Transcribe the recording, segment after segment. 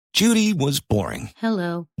Judy was boring.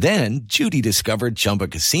 Hello. Then Judy discovered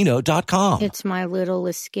ChumbaCasino.com. It's my little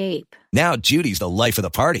escape. Now Judy's the life of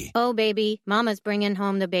the party. Oh, baby, mama's bringing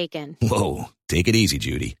home the bacon. Whoa, take it easy,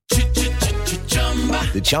 Judy.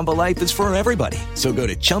 The Chumba life is for everybody. So go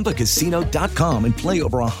to ChumbaCasino.com and play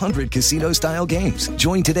over 100 casino-style games.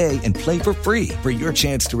 Join today and play for free for your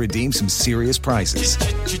chance to redeem some serious prizes.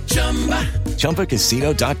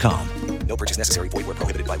 ChumbaCasino.com. No purchase necessary. Void where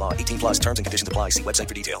prohibited by law. 18 plus terms and conditions apply. See website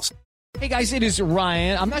for details. Hey guys, it is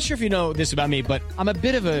Ryan. I'm not sure if you know this about me, but I'm a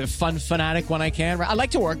bit of a fun fanatic when I can. I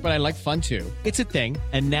like to work, but I like fun too. It's a thing.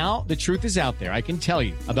 And now the truth is out there. I can tell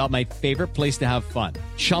you about my favorite place to have fun.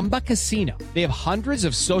 Chumba Casino. They have hundreds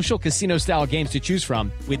of social casino style games to choose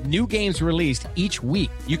from with new games released each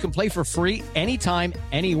week. You can play for free anytime,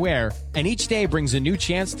 anywhere. And each day brings a new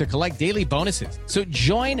chance to collect daily bonuses. So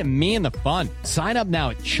join me in the fun. Sign up now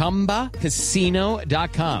at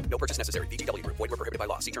ChumbaCasino.com. No purchase necessary. VGW Group. Void where prohibited by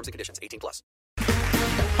law. See terms and conditions. 18 plus.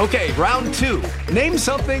 Okay, round two. Name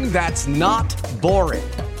something that's not boring.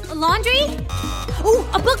 A laundry? Ooh,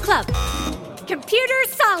 a book club. Computer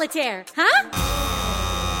solitaire, huh?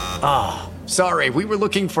 Ah, sorry. We were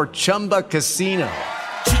looking for Chumba Casino.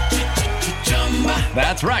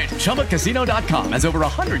 That's right. ChumbaCasino.com has over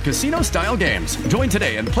 100 casino-style games. Join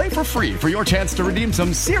today and play for free for your chance to redeem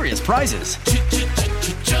some serious prizes.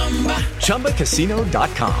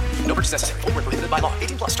 ChumbaCasino.com. No purchase necessary. Void where prohibited by law.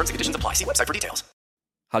 18 plus terms and conditions apply. See website for details.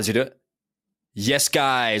 How does he do it? Yes,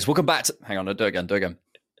 guys. Welcome back to... Hang on. Do it again.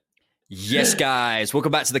 Yes, guys.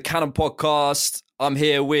 Welcome back to the Canon Podcast. I'm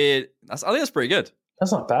here with... I think that's pretty good.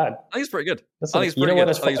 That's not bad. I think it's pretty good. As far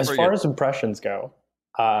as impressions go,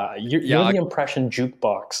 you're the impression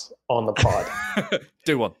jukebox on the pod.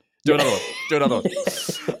 Do one. Do another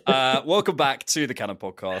one. Welcome back to the Canon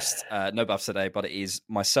Podcast. No Buffs today, but it is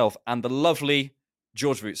myself and the lovely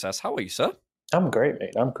George Voutsas. How are you, sir? I'm great,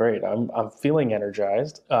 mate. I'm great. I'm feeling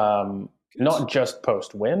energized. Not just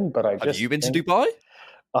post-win, but Have you been to Dubai?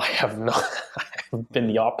 I have not. I've been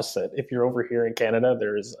the opposite. If you're over here in Canada,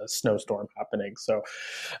 there is a snowstorm happening. So,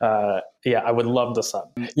 I would love the sun.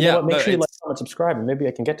 You know what? Make sure you like, comment, subscribe, and maybe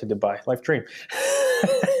I can get to Dubai. Life dream.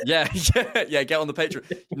 Yeah. Get on the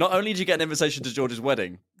Patreon. Not only do you get an invitation to George's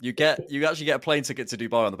wedding, you actually get a plane ticket to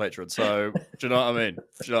Dubai on the Patreon. So, do you know what I mean?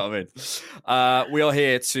 We are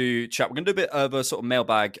here to chat. We're going to do a bit of a sort of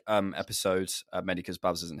mailbag episode, mainly because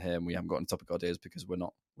Babs isn't here and we haven't got any topic ideas because we're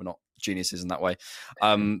not geniuses in that way.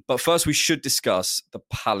 But first, we should discuss the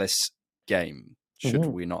Palace game. Should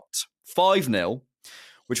we not? 5-0,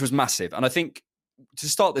 which was massive, and I think to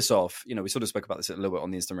start this off, we sort of spoke about this a little bit on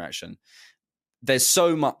the instant reaction. There's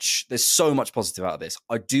so much positive out of this.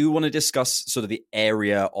 I do want to discuss sort of the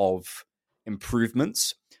area of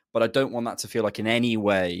improvements, but I don't want that to feel like in any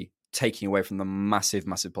way taking away from the massive,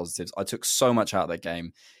 massive positives. I took so much out of that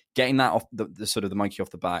game, getting that off the sort of the monkey off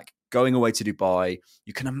the back, going away to Dubai.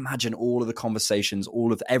 You can imagine all of the conversations,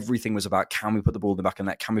 everything was about, can we put the ball in the back of the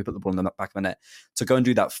net? Can we put the ball in the back of the net? To go and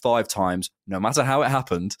do that 5 times, no matter how it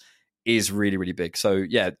happened, is really, really big. So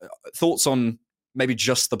yeah, thoughts on maybe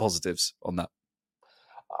just the positives on that?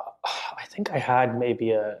 I think I had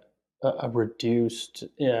maybe a reduced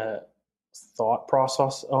thought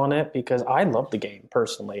process on it because I love the game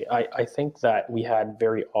personally. I think that we had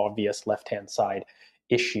very obvious left-hand side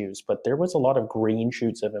issues, but there was a lot of green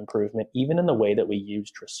shoots of improvement, even in the way that we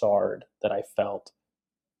used Trossard, that I felt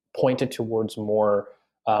pointed towards more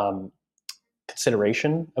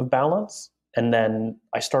consideration of balance. And then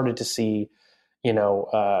I started to see,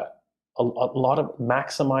 a lot of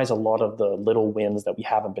maximize a lot of the little wins that we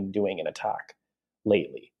haven't been doing in attack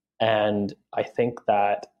lately. And I think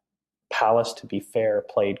that Palace, to be fair,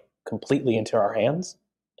 played completely into our hands.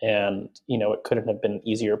 And, it couldn't have been an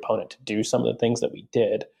easier opponent to do some of the things that we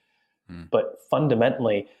did. But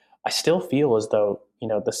fundamentally, I still feel as though,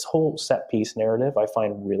 this whole set piece narrative I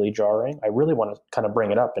find really jarring. I really want to kind of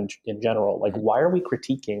bring it up in general. Like, why are we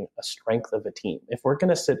critiquing a strength of a team? If we're going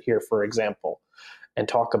to sit here, for example, and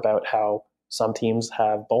talk about how some teams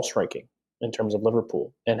have ball striking in terms of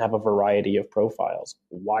Liverpool and have a variety of profiles,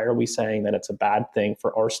 why are we saying that it's a bad thing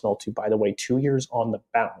for Arsenal to, by the way, 2 years on the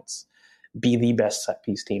bounce, be the best set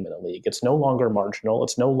piece team in the league? It's no longer marginal.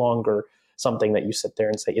 It's no longer something that you sit there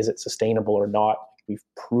and say, is it sustainable or not? We've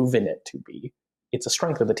proven it to be. It's a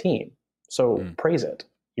strength of the team. So praise it.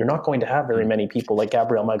 You're not going to have very many people like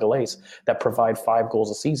Gabriel Magalhaes that provide 5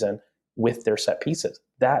 goals a season with their set pieces.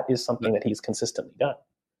 That is something that he's consistently done.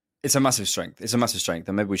 It's a massive strength.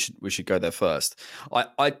 And maybe we should go there first.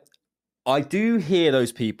 I do hear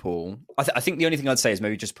those people. I think the only thing I'd say is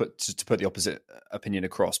maybe just to put the opposite opinion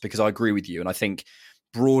across, because I agree with you, and I think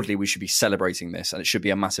broadly we should be celebrating this, and it should be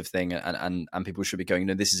a massive thing, and people should be going,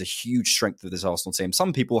 this is a huge strength of this Arsenal team.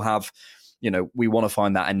 Some people have, we want to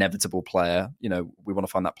find that inevitable player. We want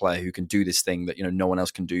to find that player who can do this thing that no one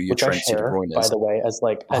else can do. Which I share, by the way,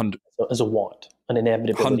 as a want, an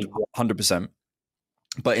inevitability. 100%.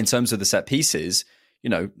 But in terms of the set pieces,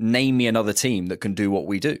 name me another team that can do what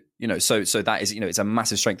we do. So that is, it's a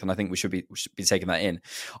massive strength, and I think we should be taking that in.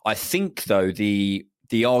 I think though the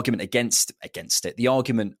argument against it, the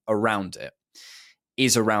argument around it,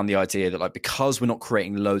 is around the idea that like because we're not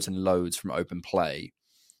creating loads and loads from open play,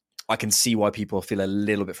 I can see why people feel a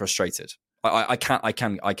little bit frustrated. I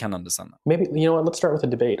can understand that. Maybe let's start with a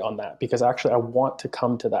debate on that, because actually I want to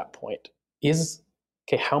come to that point.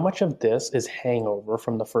 How much of this is hangover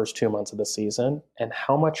from the first 2 months of the season, and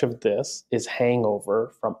how much of this is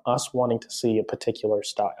hangover from us wanting to see a particular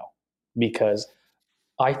style? Because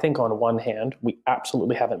I think on one hand, we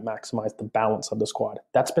absolutely haven't maximized the balance of the squad.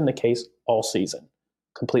 That's been the case all season.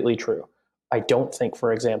 Completely true. I don't think,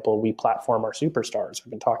 for example, we platform our superstars. I've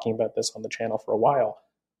been talking about this on the channel for a while.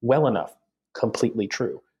 Well enough. Completely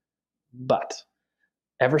true. But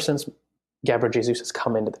ever since Gabriel Jesus has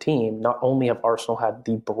come into the team, not only have Arsenal had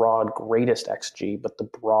the broad greatest XG, but the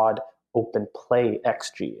broad open play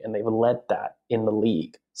XG, and they've led that in the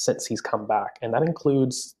league since he's come back. And that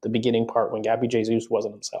includes the beginning part when Gabby Jesus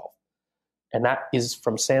wasn't himself. And that is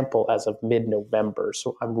from sample as of mid-November.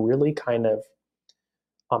 So I'm really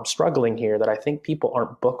I'm struggling here that I think people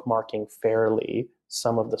aren't bookmarking fairly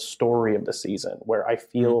some of the story of the season, where I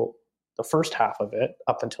feel the first half of it,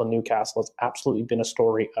 up until Newcastle, has absolutely been a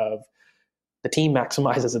story of the team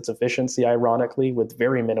maximizes its efficiency, ironically, with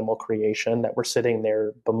very minimal creation that we're sitting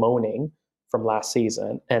there bemoaning from last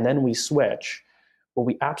season. And then we switch. Well,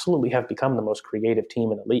 we absolutely have become the most creative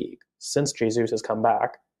team in the league since Jesus has come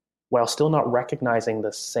back, while still not recognizing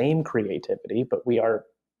the same creativity, but we are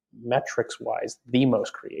metrics-wise the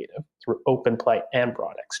most creative through open play and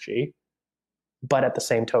broad XG, but at the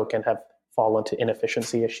same token have fallen to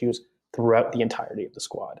inefficiency issues throughout the entirety of the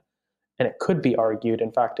squad. And it could be argued,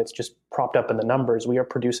 in fact, it's just propped up in the numbers, we are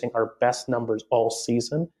producing our best numbers all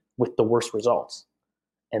season with the worst results.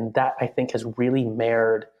 And that, I think, has really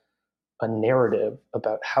marred a narrative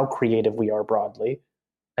about how creative we are broadly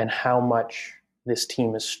and how much this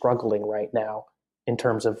team is struggling right now in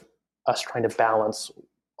terms of us trying to balance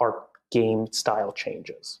our game style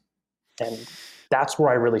changes. And that's where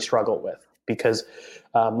I really struggle with, because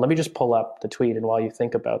let me just pull up the tweet, and while you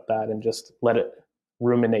think about that and just let it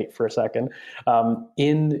ruminate for a second,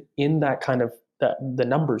 in that kind of the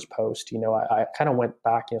numbers post, I kind of went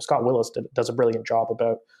back. Scott Willis does a brilliant job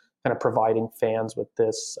about kind of providing fans with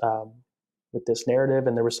this narrative,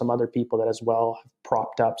 and there were some other people that as well have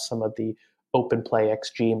propped up some of the open play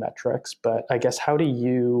XG metrics. But I guess, how do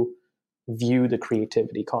you view the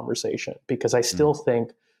creativity conversation? Because I still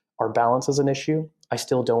think our balance is an issue. I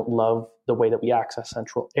still don't love the way that we access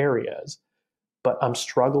central areas, but I'm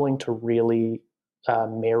struggling to really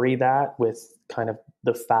marry that with kind of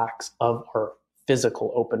the facts of our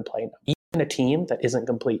physical open play. Even a team that isn't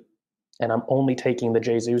complete, and I'm only taking the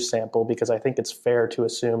Jesus sample because I think it's fair to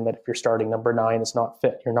assume that if you're starting number 9 is not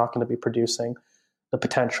fit, you're not going to be producing the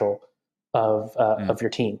potential of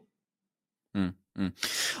your team.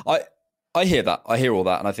 I hear that. I hear all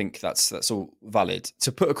that, and I think that's all valid.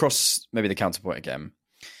 To put across maybe the counterpoint again,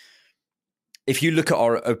 if you look at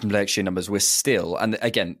our open play XG numbers, we're still, and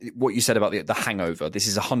again, what you said about the hangover, this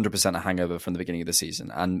is 100% a hangover from the beginning of the season,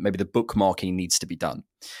 and maybe the bookmarking needs to be done.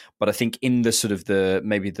 But I think in the sort of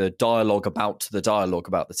the dialogue about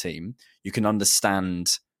the team, you can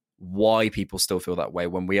understand why people still feel that way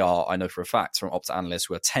when we are, I know for a fact from Opta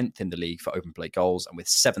analysts, we're 10th in the league for open play goals and we're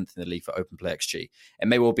 7th in the league for open play XG. It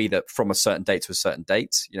may well be that from a certain date to a certain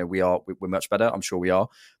date, we're much better. I'm sure we are,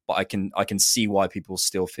 but I can see why people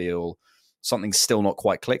still feel something's still not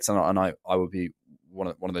quite clicked, and I would be one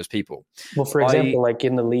of those people. Well, for example, like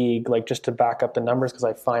in the league, like just to back up the numbers, because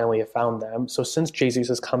I finally have found them. So since Jesus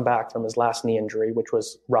has come back from his last knee injury, which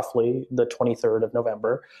was roughly the 23rd of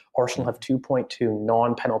November, Arsenal have 2.2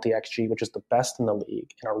 non-penalty XG, which is the best in the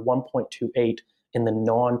league, and are 1.28 in the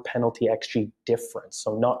non-penalty XG difference.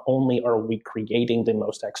 So not only are we creating the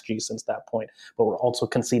most XG since that point, but we're also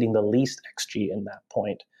conceding the least XG in that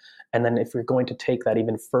point. And then if you're going to take that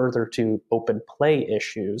even further to open play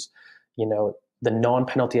issues, the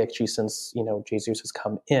non-penalty XG since, Jesus has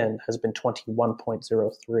come in has been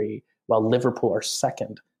 21.03, while Liverpool are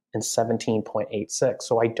second in 17.86.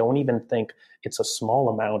 So I don't even think it's a small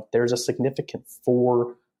amount. There's a significant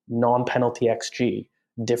 4 non-penalty XG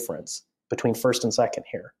difference between first and second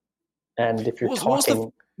here. And if you're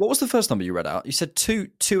what was the first number you read out? You said 2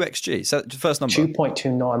 xg. So the first number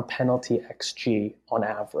 2.2 non-penalty xg on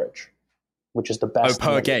average, which is the best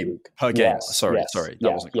per game. league. Per game. Yes, Sorry. yes,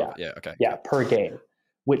 That wasn't yeah, yeah. Okay. Yeah, per game.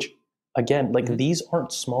 Which again, like these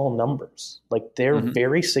aren't small numbers. Like they're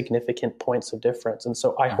very significant points of difference. And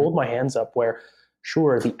so I hold my hands up where,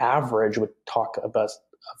 sure, the average would talk of us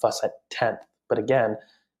at 10th, but again,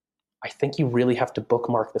 I think you really have to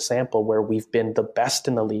bookmark the sample where we've been the best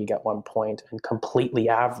in the league at one point and completely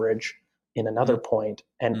average in another point,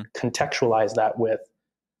 and contextualize that with,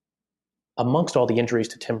 amongst all the injuries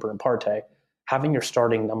to Timber and Partey, having your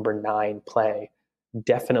starting number 9 play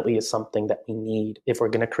definitely is something that we need if we're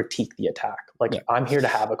going to critique the attack. Like I'm here to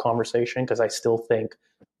have a conversation because I still think,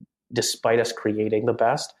 despite us creating the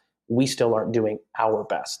best, we still aren't doing our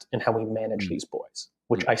best in how we manage these boys,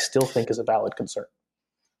 which I still think is a valid concern.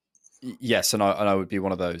 Yes, and I would be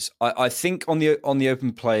one of those. I think on the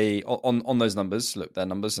open play, on those numbers, look, they're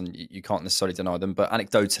numbers and you can't necessarily deny them, but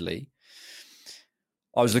anecdotally,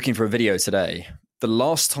 I was looking for a video today. The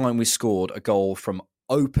last time we scored a goal from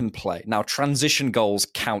open play, now transition goals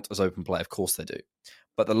count as open play, of course they do,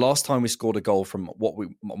 but the last time we scored a goal from what we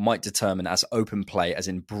might determine as open play, as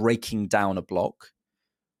in breaking down a block,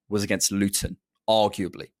 was against Luton,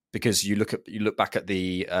 arguably, because you look back at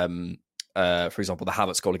the for example, the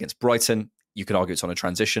Havertz goal against Brighton. You could argue it's on a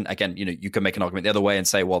transition. Again, you can make an argument the other way and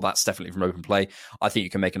say, well, that's definitely from open play. I think you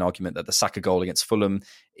can make an argument that the Saka goal against Fulham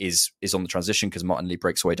is on the transition because Martinelli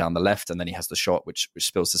breaks away down the left and then he has the shot which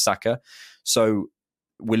spills to Saka. So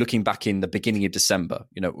we're looking back in the beginning of December,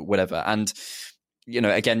 whatever. And,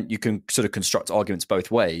 again, you can sort of construct arguments both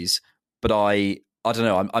ways, but I don't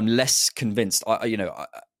know. I'm less convinced.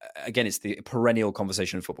 Again, it's the perennial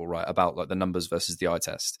conversation in football, right? About like the numbers versus the eye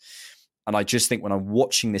test. And I just think when I'm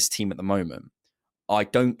watching this team at the moment, I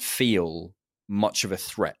don't feel much of a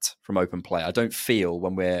threat from open play. I don't feel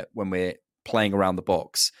when we're playing around the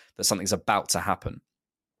box that something's about to happen.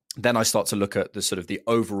 Then I start to look at the sort of the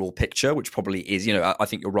overall picture, which probably is, I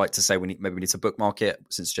think you're right to say maybe we need to bookmark it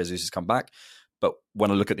since Jesus has come back. But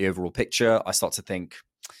when I look at the overall picture, I start to think,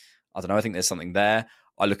 I don't know, I think there's something there.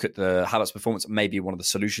 I look at the Havertz performance. Maybe one of the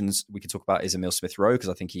solutions we could talk about is Emile Smith-Rowe, because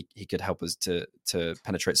I think he could help us to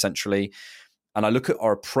penetrate centrally. And I look at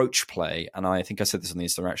our approach play, and I think I said this on the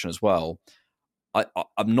Insta reaction as well.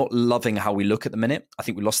 I'm not loving how we look at the minute. I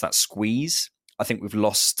think we lost that squeeze. I think we've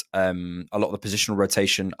lost a lot of the positional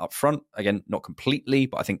rotation up front. Again, not completely,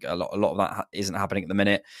 but I think a lot of that isn't happening at the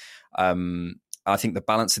minute. I think the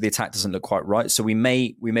balance of the attack doesn't look quite right. So we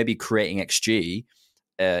may be creating XG.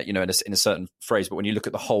 In a certain phrase, but when you look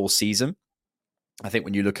at the whole season, I think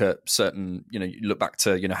when you look at certain, you look back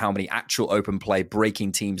to, how many actual open play,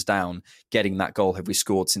 breaking teams down, getting that goal have we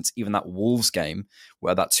scored since even that Wolves game,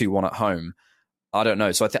 where that 2-1 at home. I don't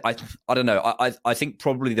know. So I don't know. I think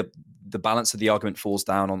probably the balance of the argument falls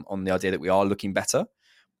down on the idea that we are looking better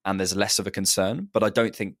and there's less of a concern, but I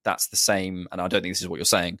don't think that's the same. And I don't think this is what you're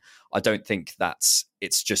saying. I don't think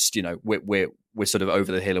it's just, we're sort of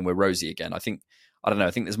over the hill and we're rosy again. I don't know.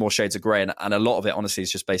 I think there's more shades of grey, and a lot of it, honestly,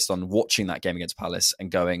 is just based on watching that game against Palace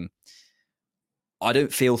and going, I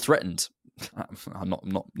don't feel threatened. I'm not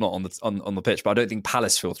on the pitch, but I don't think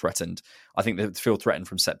Palace feel threatened. I think they feel threatened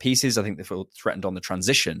from set pieces. I think they feel threatened on the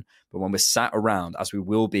transition. But when we're sat around, as we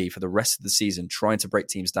will be for the rest of the season, trying to break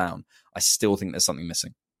teams down, I still think there's something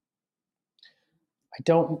missing.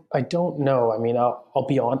 I don't know. I mean, I'll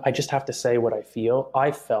be on. I just have to say what I feel.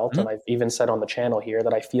 I felt, and I've even said on the channel here,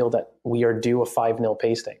 that I feel that we are due a 5-0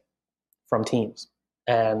 pasting from teams.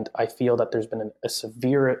 And I feel that there's been a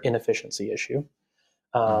severe inefficiency issue.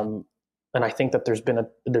 And I think that there's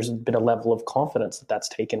been a level of confidence that's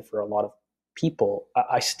taken for a lot of people.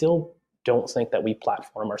 I still don't think that we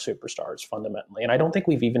platform our superstars fundamentally. And I don't think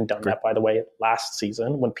we've even done that, by the way, last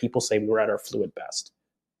season when people say we were at our fluid best.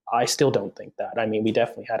 I still don't think that. I mean, we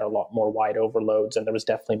definitely had a lot more wide overloads, and there was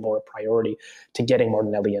definitely more priority to getting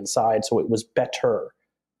Martinelli inside. So it was better.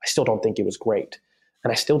 I still don't think it was great.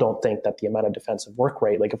 And I still don't think that the amount of defensive work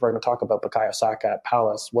rate, like if we're going to talk about Bukayo Saka at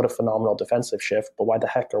Palace, what a phenomenal defensive shift. But why the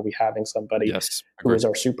heck are we having somebody who is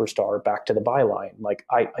our superstar back to the byline? Like,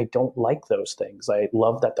 I don't like those things. I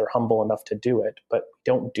love that they're humble enough to do it, but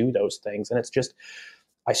don't do those things. And it's just,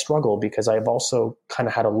 I struggle because I've also kind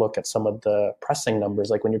of had a look at some of the pressing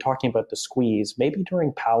numbers. Like when you're talking about the squeeze, maybe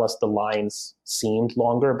during Palace, the lines seemed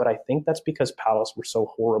longer, but I think that's because Palace were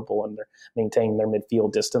so horrible and they're maintaining their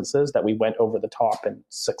midfield distances that we went over the top and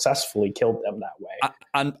successfully killed them that way.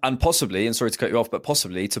 And possibly, and sorry to cut you off, but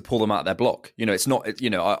possibly to pull them out of their block. It's not,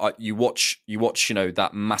 you watch, that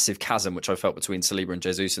massive chasm, which I felt between Saliba and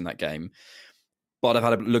Jesus in that game. But I've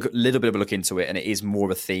had a little bit of a look into it, and it is more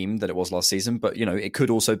of a theme than it was last season. But, it could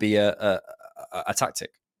also be a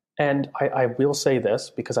tactic. And I will say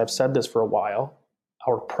this, because I've said this for a while,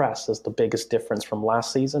 our press is the biggest difference from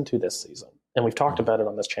last season to this season. And we've talked about it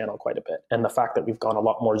on this channel quite a bit. And the fact that we've gone a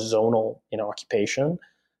lot more zonal in occupation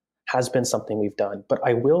has been something we've done. But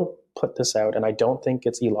I will put this out, and I don't think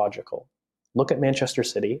it's illogical. Look at Manchester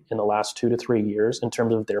City in the last 2 to 3 years in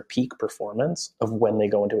terms of their peak performance of when they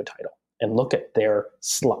go into a title. And look at their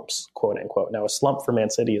slumps, quote unquote. Now, a slump for Man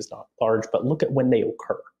City is not large, but look at when they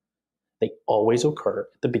occur. They always occur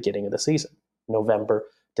at the beginning of the season, November,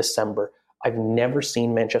 December. I've never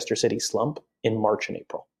seen Manchester City slump in March and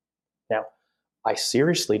April. Now, I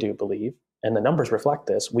seriously do believe, and the numbers reflect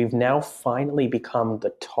this, we've now finally become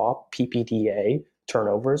the top PPDA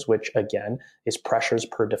turnovers, which again is pressures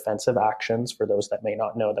per defensive actions for those that may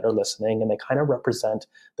not know that are listening, and they kind of represent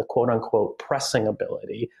the quote unquote pressing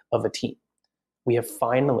ability of a team. We have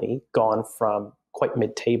finally gone from quite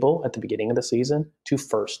mid-table at the beginning of the season to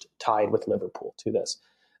first, tied with Liverpool to this.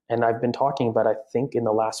 And I've been talking about, I think in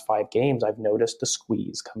the last 5 games, I've noticed the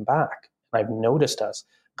squeeze come back. I've noticed us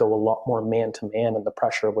go a lot more man-to-man in the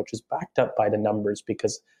pressure, which is backed up by the numbers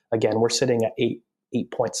because, again, we're sitting at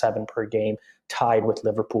 8.7 per game, tied with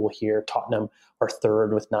Liverpool here. Tottenham are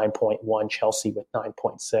third with 9.1, Chelsea with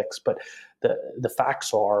 9.6. But the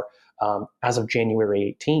facts are, as of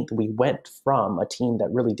January 18th, we went from a team that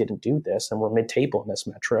really didn't do this and we're mid-table in this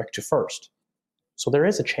metric to first. So there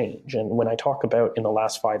is a change. And when I talk about in the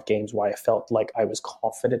last 5 games why I felt like I was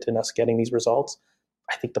confident in us getting these results,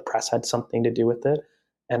 I think the press had something to do with it.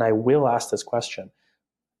 And I will ask this question.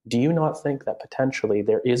 Do you not think that potentially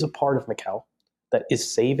there is a part of Mikel that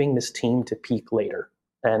is saving this team to peak later?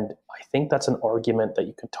 And I think that's an argument that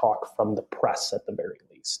you can talk from the press at the very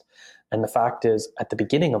least. And the fact is, at the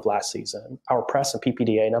beginning of last season, our press and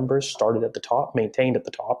PPDA numbers started at the top, maintained at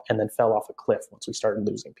the top, and then fell off a cliff once we started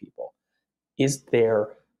losing people. Is there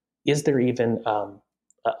even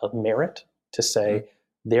a merit to say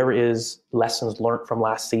there is lessons learned from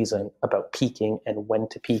last season about peaking and when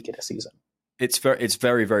to peak in a season? It's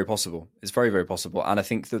very, very possible. It's very, very possible. And I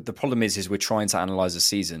think that the problem is we're trying to analyze a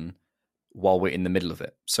season while we're in the middle of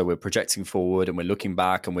it. So we're projecting forward and we're looking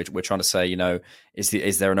back and we're trying to say,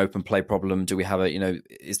 is there an open play problem? Do we have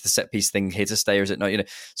is the set piece thing here to stay or is it not?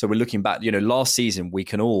 So we're looking back, last season we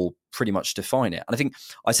can all pretty much define it. And I think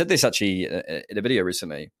I said this actually in a video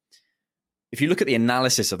recently. If you look at the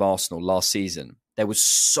analysis of Arsenal last season, there was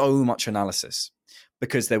so much analysis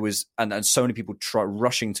because there was, and so many people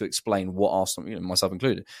rushing to explain what Arsenal, myself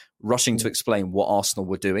included, rushing to explain what Arsenal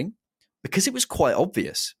were doing because it was quite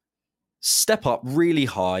obvious. Step up really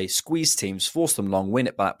high, squeeze teams, force them long, win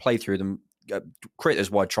it back, play through them, create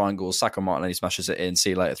those wide triangles, Saka Martinelli smashes it in,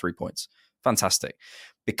 see you later, 3 points. Fantastic.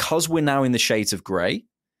 Because we're now in the shades of grey,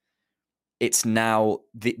 it's now,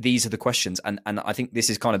 these are the questions. And I think this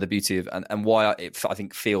is kind of the beauty of, and why I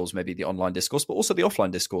think feels maybe the online discourse, but also the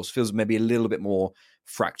offline discourse feels maybe a little bit more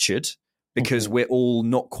fractured because we're all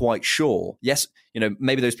not quite sure. Yes,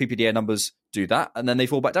 maybe those PPDA numbers do that and then they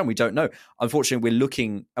fall back down. We don't know. Unfortunately, we're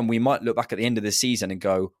looking and we might look back at the end of the season and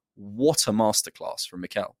go, what a masterclass from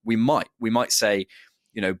Mikel. We might say,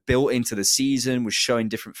 built into the season, was showing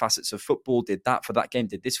different facets of football, did that for that game,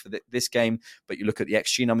 did this for this game. But you look at the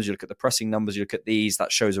XG numbers, you look at the pressing numbers, you look at these,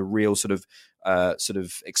 that shows a real sort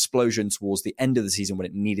of explosion towards the end of the season when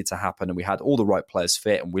it needed to happen. And we had all the right players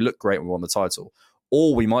fit and we looked great and we won the title.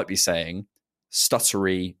 Or we might be saying,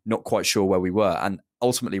 stuttery, not quite sure where we were. And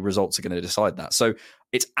ultimately results are going to decide that. So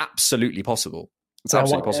it's absolutely possible. It's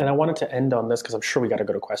absolutely possible. And I wanted to end on this because I'm sure we got to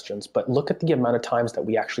go to questions, but look at the amount of times that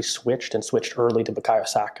we actually switched early to Bukayo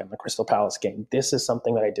Saka in the Crystal Palace game. This is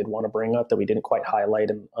something that I did want to bring up that we didn't quite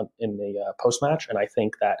highlight in the post-match. And I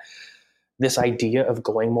think that this idea of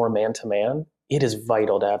going more man-to-man, it is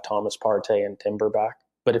vital to have Thomas Partey and Timber back.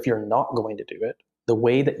 But if you're not going to do it, the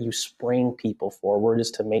way that you spring people forward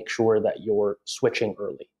is to make sure that you're switching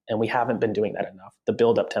early. And we haven't been doing that enough. The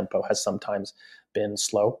build-up tempo has sometimes been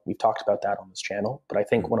slow. We've talked about that on this channel. But I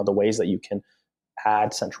think one of the ways that you can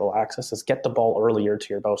add central access is get the ball earlier to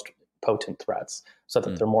your most potent threats so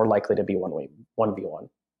that they're more likely to be 1v1.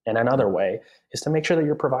 And another way is to make sure that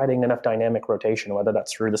you're providing enough dynamic rotation, whether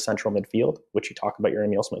that's through the central midfield, which you talk about your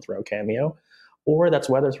Emile Smith-Rowe cameo, or that's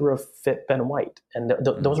whether through a fit Ben White. And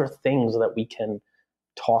those are things that we can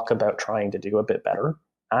talk about trying to do a bit better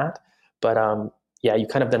at. But you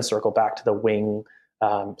kind of then circle back to the wing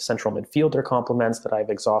central midfielder compliments that I've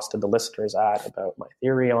exhausted the listeners at about my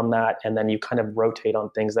theory on that. And then you kind of rotate on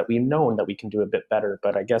things that we've known that we can do a bit better.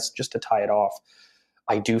 But I guess just to tie it off,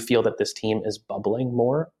 I do feel that this team is bubbling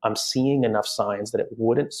more. I'm seeing enough signs that it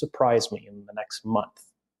wouldn't surprise me in the next month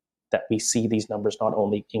that we see these numbers not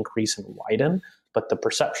only increase and widen, but the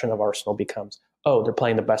perception of Arsenal becomes, oh, they're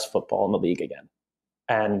playing the best football in the league again.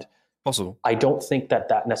 And possible. I don't think that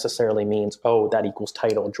that necessarily means, oh, that equals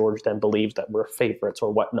title. George then believes that we're favorites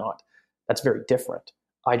or whatnot. That's very different.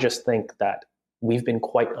 I just think that we've been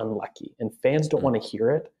quite unlucky, and fans don't want to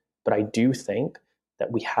hear it, but I do think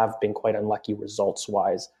that we have been quite unlucky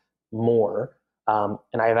results-wise more.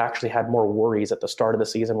 And I've actually had more worries at the start of the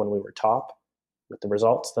season when we were top with the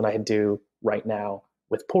results than I do right now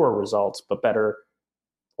with poorer results, but better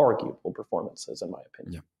arguable performances, in my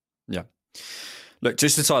opinion. Yeah. Look,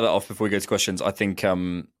 just to tie that off before we go to questions, I think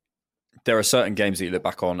there are certain games that you look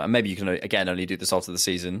back on, and maybe you can, again, only do this after the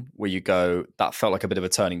season, where you go, that felt like a bit of a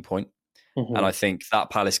turning point. Mm-hmm. And I think that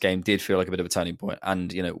Palace game did feel like a bit of a turning point.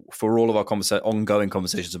 And, for all of our ongoing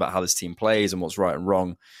conversations about how this team plays and what's right and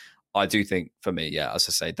wrong, I do think, for me, as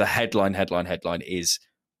I say, the headline is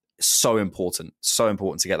so important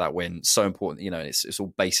to get that win. So important, it's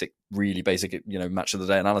all basic, really basic, match of the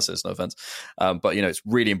day analysis, no offense. But, it's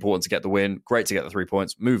really important to get the win. Great to get the 3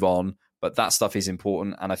 points, move on. But that stuff is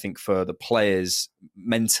important. And I think for the players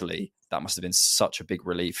mentally, that must have been such a big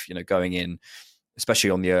relief, going in, especially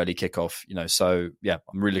on the early kickoff, So, yeah,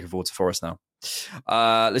 I'm really looking forward to Forest now.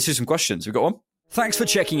 Let's do some questions. We've got one. Thanks for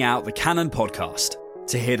checking out the Cannon Podcast.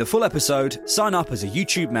 To hear the full episode, sign up as a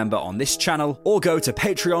YouTube member on this channel or go to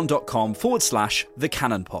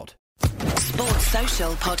patreon.com/thecannonpod. Sports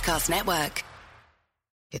Social Podcast Network.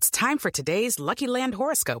 It's time for today's Lucky Land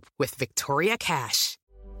horoscope with Victoria Cash.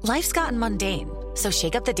 Life's gotten mundane, so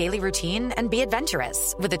shake up the daily routine and be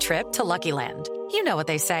adventurous with a trip to Lucky Land. You know what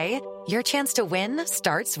they say, your chance to win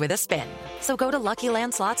starts with a spin. So go to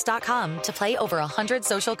LuckyLandSlots.com to play over 100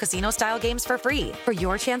 social casino-style games for free for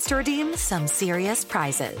your chance to redeem some serious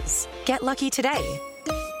prizes. Get lucky today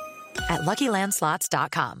at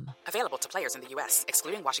LuckyLandSlots.com. Available to players in the U.S.,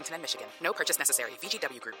 excluding Washington and Michigan. No purchase necessary.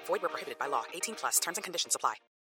 VGW Group. Void where prohibited by law. 18+. Terms and conditions apply.